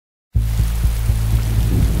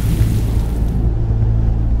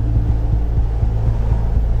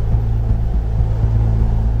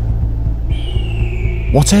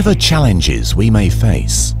Whatever challenges we may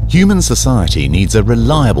face, human society needs a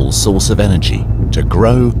reliable source of energy to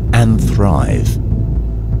grow and thrive.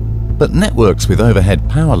 But networks with overhead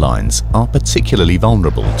power lines are particularly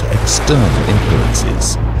vulnerable to external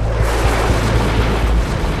influences.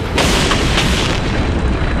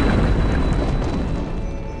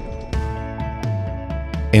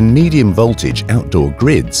 In medium voltage outdoor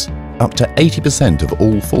grids, up to 80% of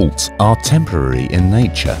all faults are temporary in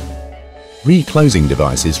nature. Reclosing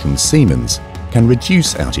devices from Siemens can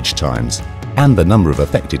reduce outage times and the number of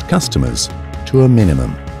affected customers to a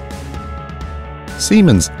minimum.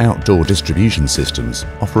 Siemens outdoor distribution systems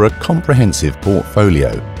offer a comprehensive portfolio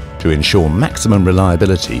to ensure maximum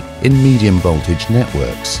reliability in medium voltage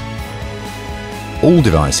networks. All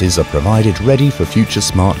devices are provided ready for future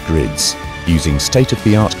smart grids, using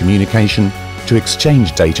state-of-the-art communication to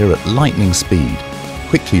exchange data at lightning speed,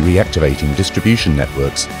 quickly reactivating distribution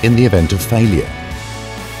networks in the event of failure.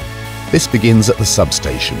 This begins at the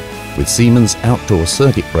substation with Siemens outdoor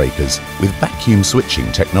circuit breakers with vacuum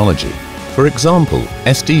switching technology, for example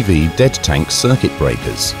SDV dead tank circuit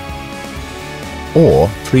breakers, or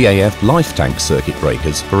 3AF life tank circuit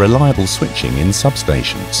breakers for reliable switching in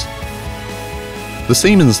substations. The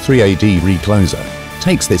Siemens 3AD Recloser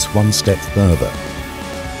takes this one step further.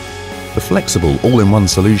 The flexible all-in-one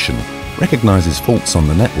solution recognizes faults on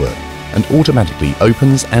the network and automatically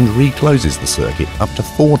opens and recloses the circuit up to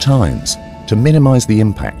 4 times to minimize the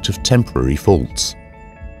impact of temporary faults.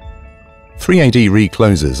 3AD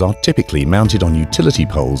reclosers are typically mounted on utility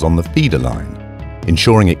poles on the feeder line,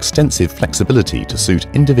 ensuring extensive flexibility to suit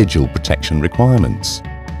individual protection requirements.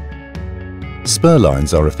 Spur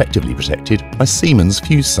lines are effectively protected by Siemens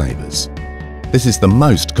Fusesavers. This is the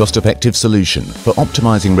most cost-effective solution for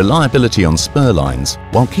optimizing reliability on spur lines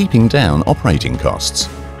while keeping down operating costs.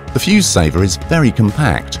 The Fusesaver is very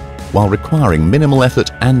compact while requiring minimal effort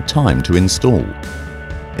and time to install.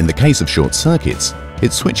 In the case of short circuits,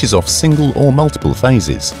 it switches off single or multiple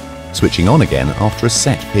phases, switching on again after a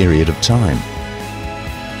set period of time.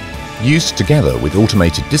 Used together with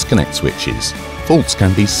automated disconnect switches, faults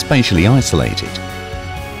can be spatially isolated.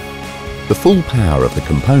 The full power of the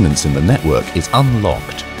components in the network is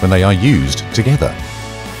unlocked when they are used together.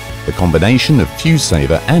 The combination of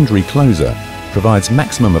Fusesaver and Recloser provides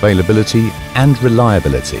maximum availability and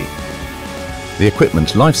reliability. The equipment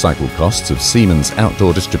lifecycle costs of Siemens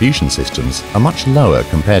outdoor distribution systems are much lower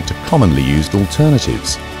compared to commonly used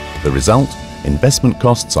alternatives. The result, investment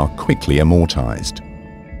costs are quickly amortized.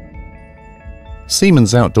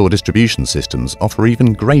 Siemens outdoor distribution systems offer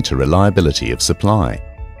even greater reliability of supply.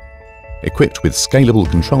 Equipped with scalable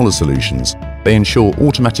controller solutions, they ensure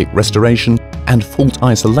automatic restoration and fault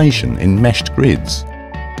isolation in meshed grids.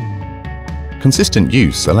 Consistent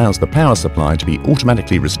use allows the power supply to be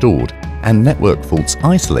automatically restored and network faults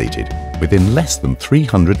isolated within less than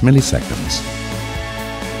 300 milliseconds.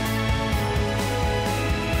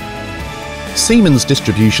 Siemens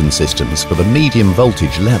distribution systems for the medium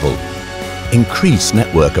voltage level increase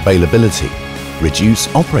network availability, reduce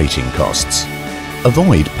operating costs,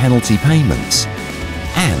 avoid penalty payments,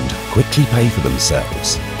 and quickly pay for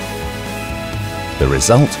themselves. The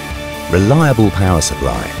result? Reliable power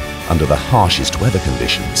supply under the harshest weather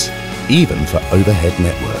conditions, even for overhead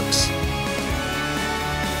networks.